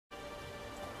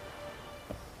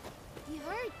You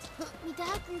hurt? Me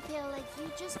dad grew pale like you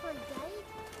just for died.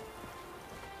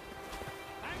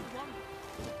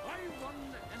 I won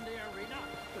in the arena.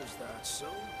 Is that so?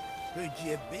 Who'd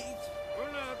you beat?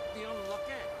 Ula the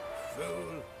Unlucky.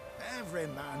 Fool. Every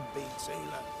man beats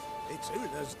Ula. It's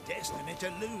Ula's destiny to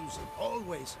lose,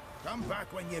 always. Come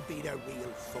back when you beat a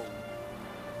real foe.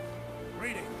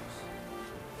 Greetings.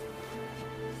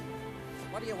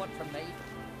 What do you want from me?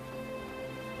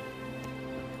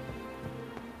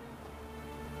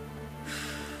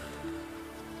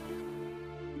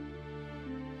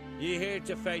 You here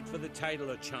to fight for the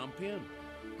title of champion?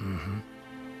 Mm-hmm.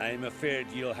 I'm afraid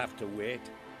you'll have to wait.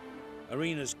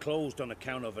 Arena's closed on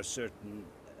account of a certain,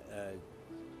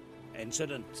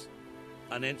 incident.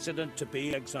 An incident to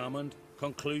be examined,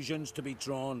 conclusions to be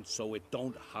drawn so it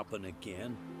don't happen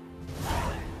again.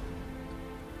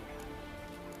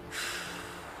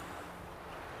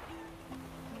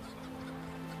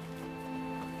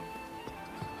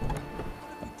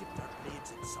 We dipped our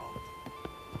blades in salt.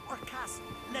 Or cast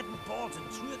leaden balls and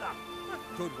threw them. What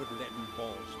good would leaden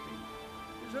balls be?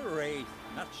 It's a wraith,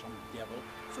 not some devil.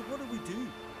 So what do?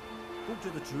 Go to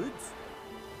the druids?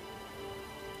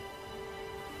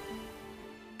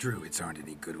 Druids aren't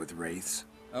any good with wraiths.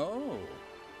 Oh,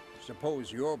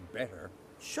 suppose you're better.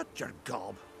 Shut your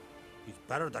gob. He's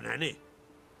better than any.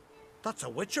 That's a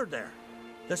witcher there.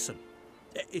 Listen,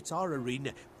 it's our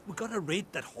arena. We got a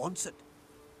wraith that haunts it.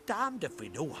 Damned if we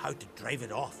know how to drive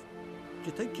it off. Do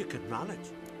you think you could manage?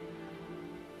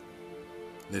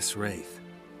 This wraith,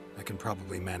 I can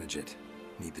probably manage it.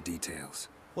 Need the details.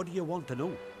 What do you want to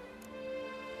know?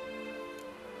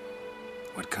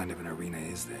 What kind of an arena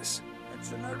is this?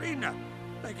 It's an arena,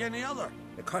 like any other.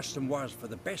 The custom was for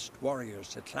the best warriors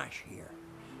to clash here.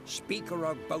 Speaker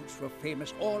of bouts were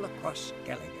famous all across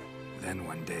Gallagher. Then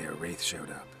one day a wraith showed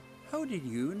up. How did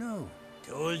you know?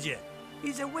 Told you.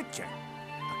 He's a witcher.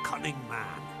 A cunning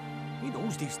man. He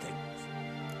knows these things.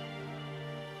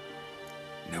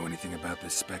 Know anything about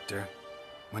this specter?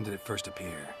 When did it first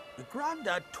appear? The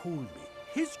Grandad told me.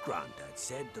 His Grandad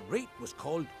said the wraith was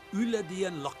called Ula the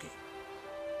Unlucky.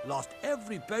 Lost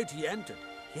every bout he entered,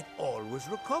 yet always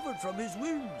recovered from his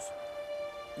wounds.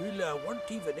 Ula weren't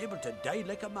even able to die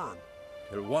like a man.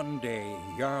 Till one day,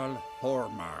 Jarl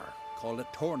Hormar called a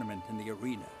tournament in the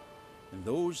arena. In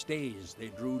those days, they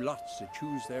drew lots to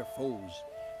choose their foes,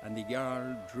 and the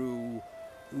Jarl drew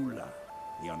Ula,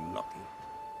 the Unlucky.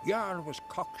 Jarl was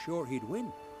cocksure he'd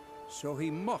win, so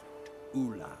he mocked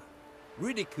Ula,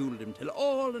 ridiculed him till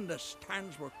all in the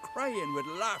stands were crying with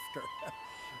laughter.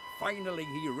 Finally,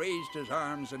 he raised his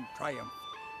arms in triumph,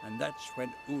 and that's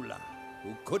when Ula,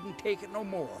 who couldn't take it no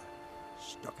more,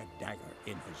 stuck a dagger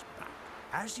in his back.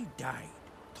 As he died,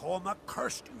 Thorma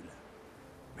cursed Ula.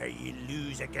 May ye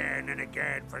lose again and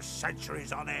again for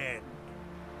centuries on end.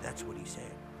 That's what he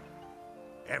said.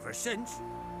 Ever since,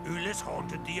 Ula's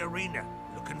haunted the arena,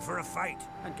 looking for a fight,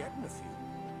 and getting a few.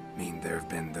 Mean there have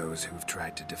been those who've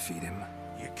tried to defeat him?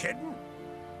 You kidding?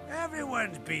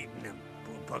 Everyone's beating him.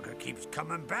 Poor bugger keeps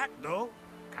coming back, though.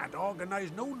 Can't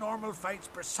organize no normal fights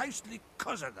precisely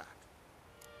 'cause of that.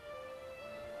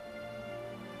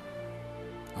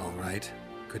 All right.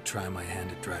 Could try my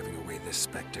hand at driving away this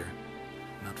specter.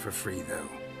 Not for free, though.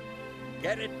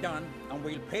 Get it done, and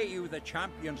we'll pay you the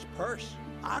champion's purse.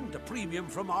 And the premium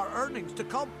from our earnings to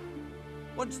come.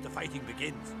 Once the fighting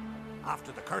begins,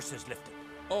 after the curse is lifted.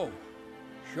 Oh,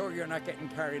 sure you're not getting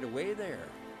carried away there?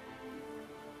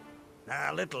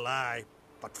 A little lie,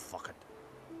 but fuck it.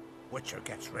 Witcher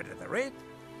gets rid of the wraith,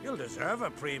 he'll deserve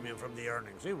a premium from the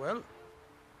earnings, he will.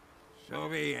 So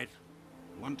be it.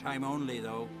 One time only,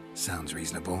 though. Sounds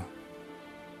reasonable.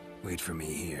 Wait for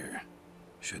me here.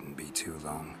 Shouldn't be too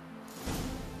long.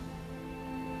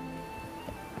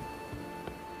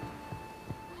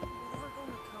 Never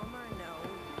gonna come or no?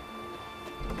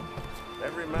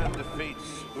 Every man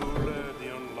defeats Ula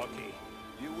the Unlucky.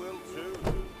 You will too.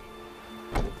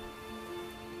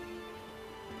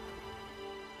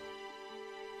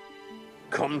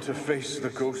 Come to face the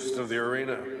ghost of the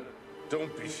arena.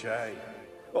 Don't be shy.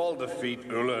 I'll defeat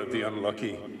Ula the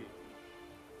Unlucky.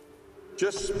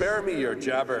 Just spare me your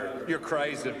jabber, your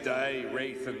cries of die,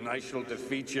 wraith, and I shall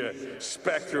defeat you,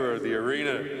 spectre of the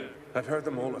arena. I've heard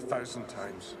them all 1,000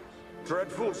 times.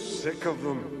 Dreadful sick of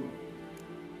them.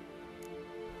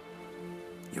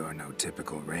 You're no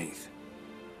typical wraith.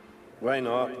 Why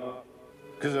not?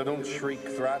 Because I don't shriek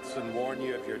threats and warn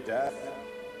you of your death?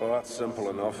 Well, that's simple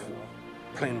enough.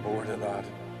 Plain bored of that.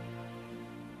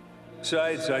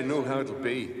 Besides, I know how it'll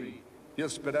be. You'll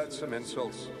spit out some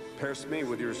insults, pierce me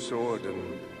with your sword,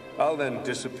 and I'll then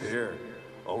disappear,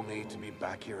 only to be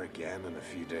back here again in a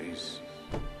few days.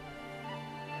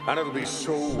 And it'll be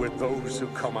so with those who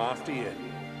come after you.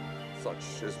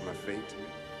 Such is my fate.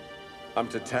 I'm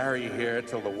to tarry here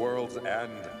till the world's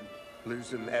end,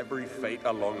 losing every fate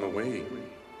along the way.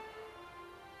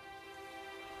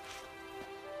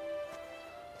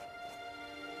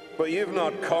 But you've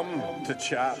not come to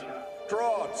chat.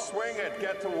 Draw it, swing it,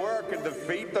 get to work and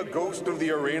defeat the ghost of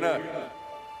the arena.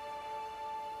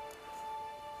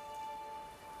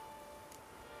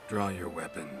 Draw your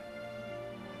weapon.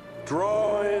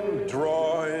 Drawing.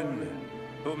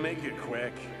 But make it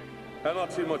quick. And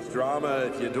not too much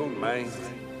drama if you don't mind.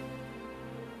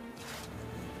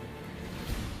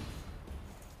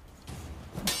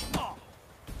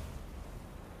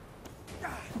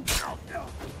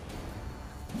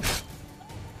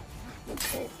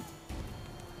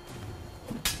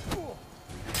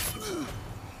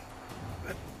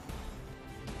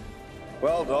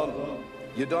 Well done.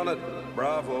 You done it.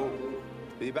 Bravo.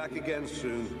 Be back again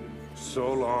soon.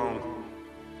 So long.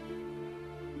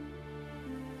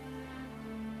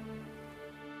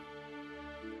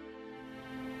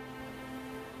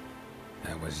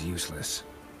 That was useless.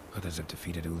 Others have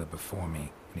defeated Ula before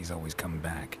me, and he's always come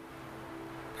back.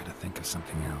 Gotta think of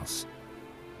something else.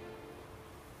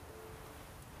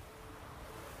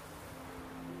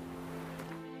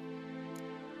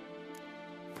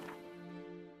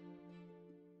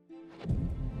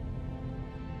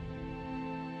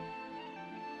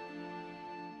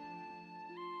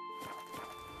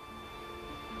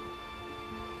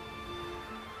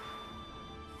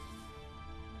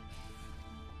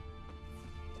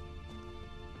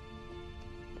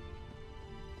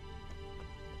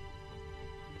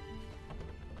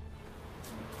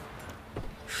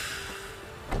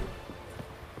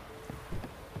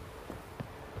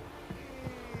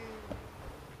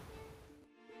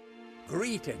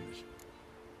 Greetings.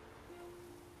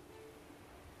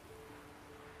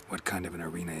 What kind of an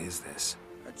arena is this?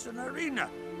 It's an arena,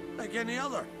 like any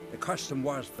other. The custom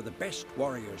was for the best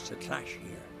warriors to clash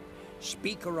here.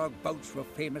 Speakerog bouts were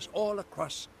famous all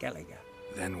across Skellige.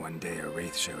 Then one day a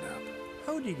wraith showed up.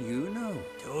 How did you know?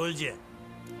 Told you.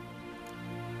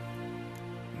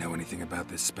 Know anything about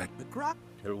this spec? The crop?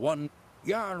 Till one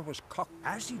Jarl was cocked.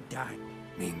 Has he died?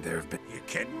 Mean there have been... You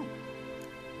kidding?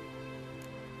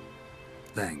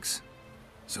 Thanks.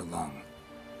 So long.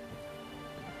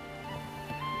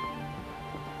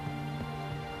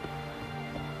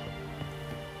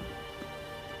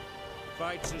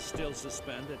 Fights is still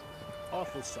suspended.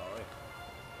 Awful sorry.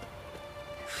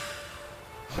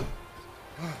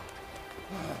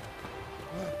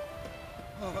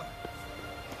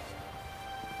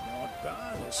 Not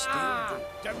bad, a steel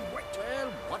damn wet.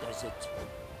 Well, what is it?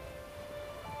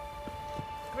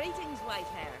 Greetings,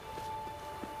 Whitehair.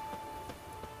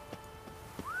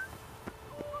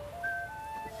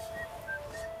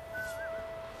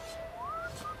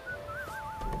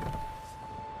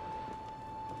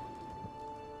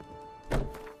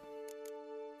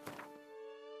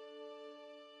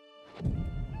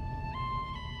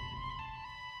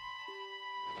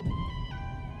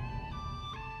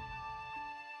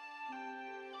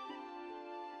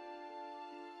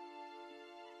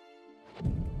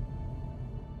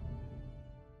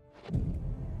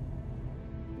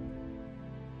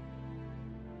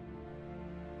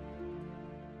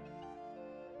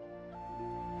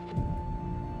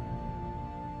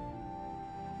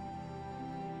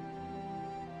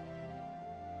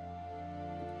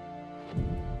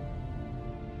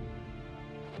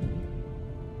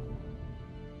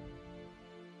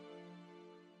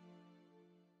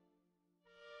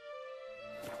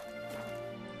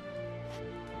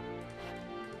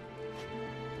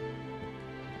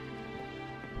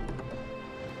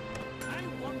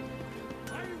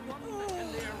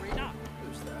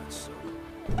 Who's that, so?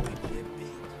 Maybe a beat.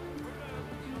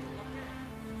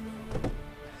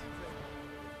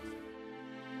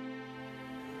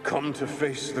 Come to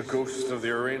face the ghost of the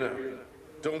arena.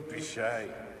 Don't be shy.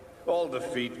 I'll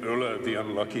defeat Ula the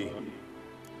Unlucky.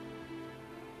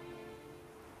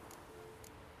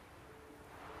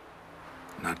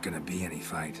 Not gonna be any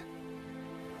fight.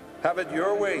 Have it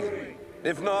your way.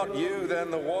 If not you, then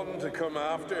the one to come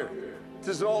after.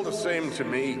 'Tis all the same to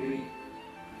me.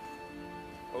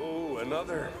 Oh,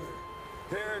 another.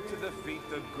 Here to defeat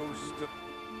the ghost of...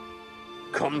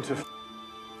 Come to...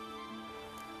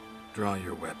 Draw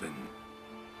your weapon.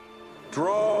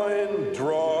 Drawing.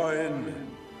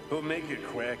 But make it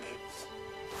quick.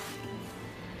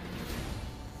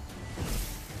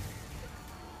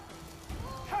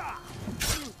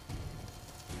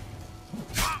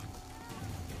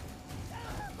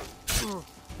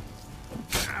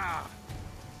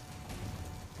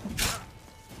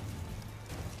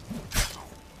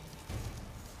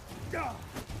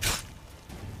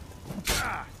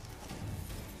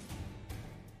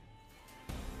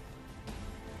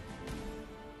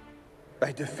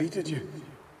 I defeated you.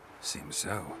 Seems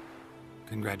so.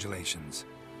 Congratulations.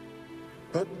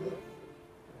 But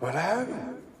how?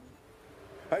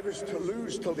 I was to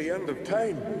lose till the end of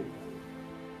time.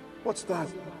 What's that?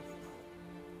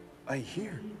 I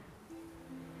hear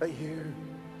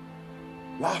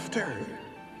laughter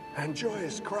and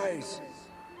joyous cries.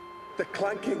 The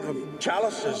clanking of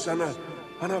chalices and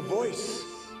a voice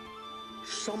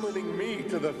summoning me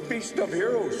to the Feast of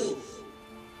Heroes.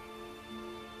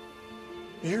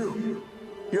 You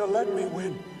let me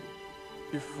win.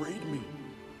 You freed me.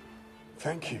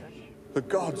 Thank you. The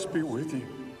gods be with you.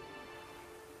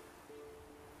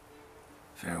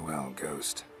 Farewell,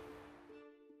 Ghost.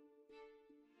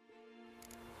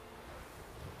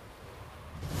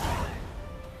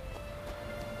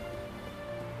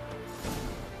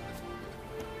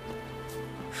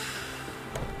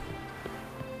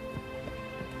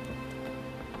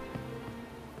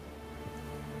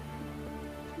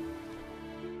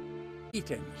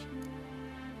 Greetings.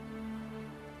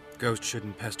 Ghost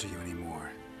shouldn't pester you anymore.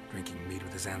 Drinking meat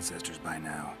with his ancestors by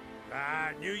now.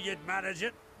 I knew you'd manage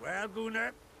it. Well,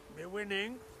 Gunnar, you're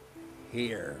winning.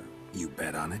 Here. You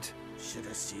bet on it? Should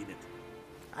have seen it.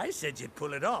 I said you'd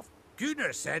pull it off.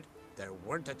 Gunnar said there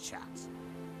weren't a chance.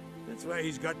 That's why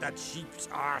he's got that sheep's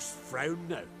arse frown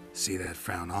now. See that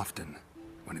frown often,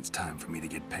 when it's time for me to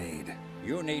get paid.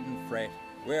 You needn't fret.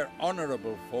 We're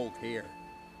honorable folk here.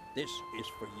 This is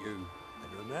for you.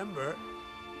 And remember,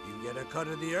 you get a cut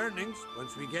of the earnings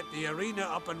once we get the arena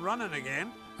up and running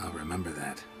again. I'll remember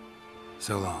that.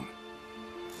 So long.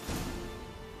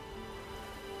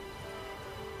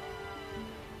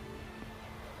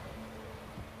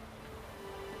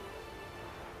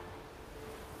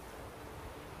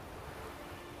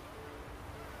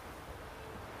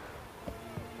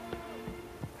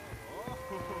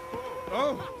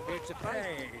 Oh, it's a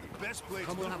play. Best place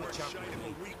Come to on, have a work chat shine with if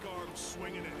me. a weak arm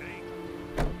swinging it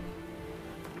ain't.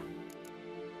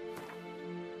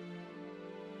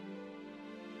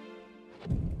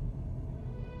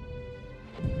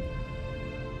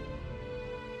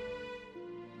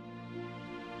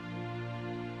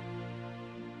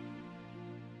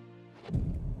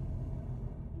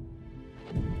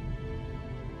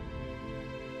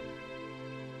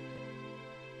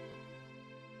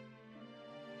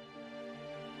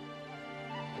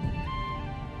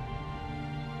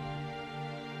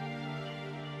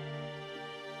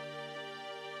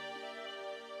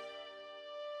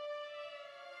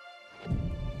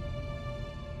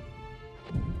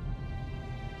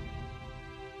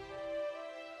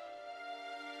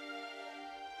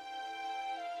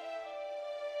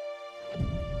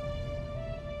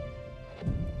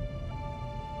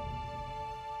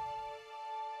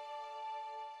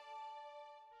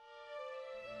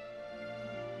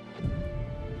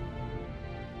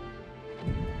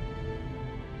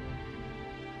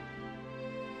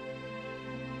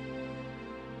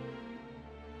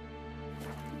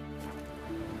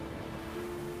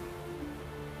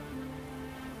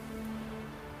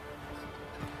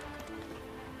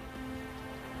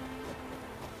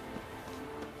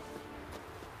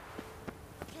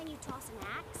 Can you toss an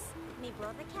axe? Me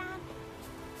brother can.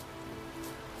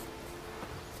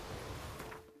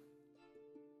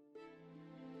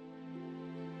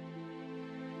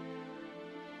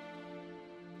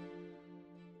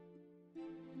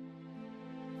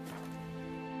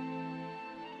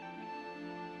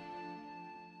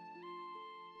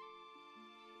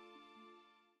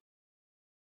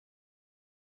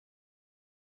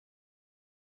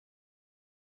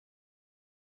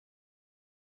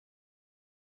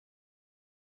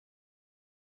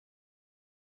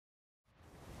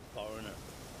 Foreigner,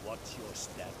 what's your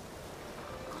step?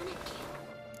 Gonna kill.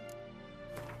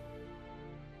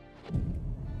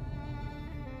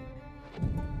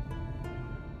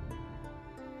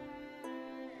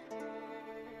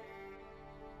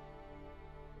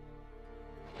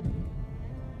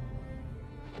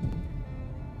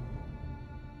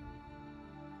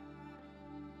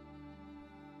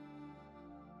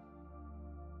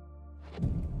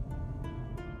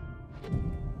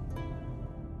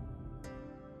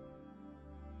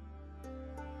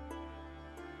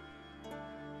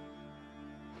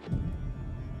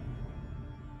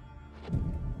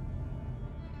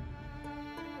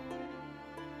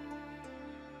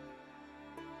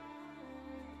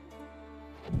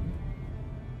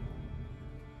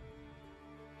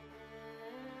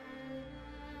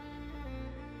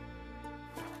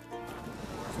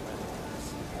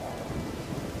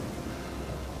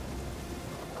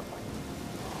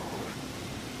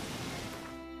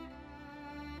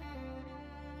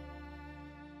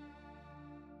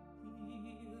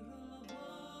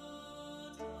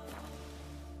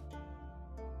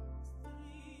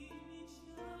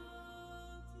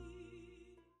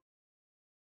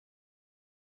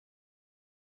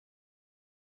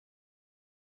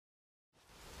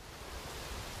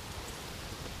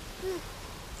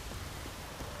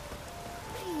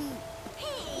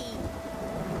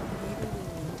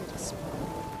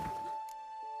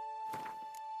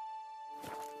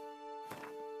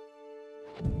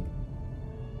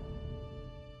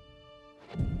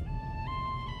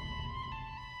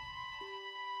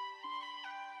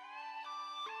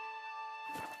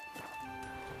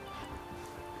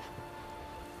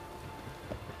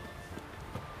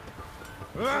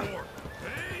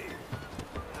 Hey!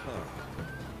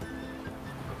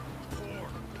 Thor,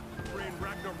 rain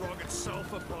Ragnarok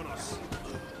itself upon us.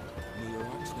 May your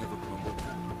ox never crumble.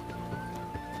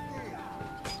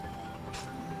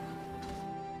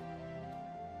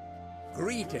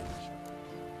 Greetings.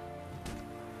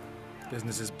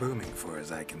 Business is booming for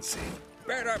as I can see.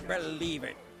 Better believe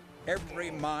it.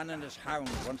 Every man and his hound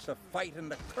wants to fight in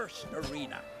the cursed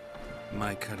arena.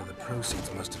 My cut of the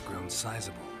proceeds must have grown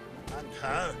sizable. And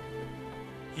how?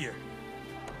 Here,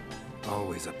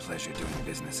 Always a pleasure doing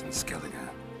business in Skellige.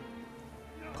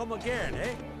 come again,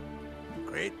 eh?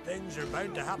 Great things are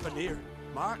bound to happen here.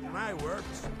 Mark my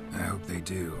words. I hope they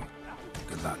do.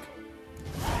 Good luck.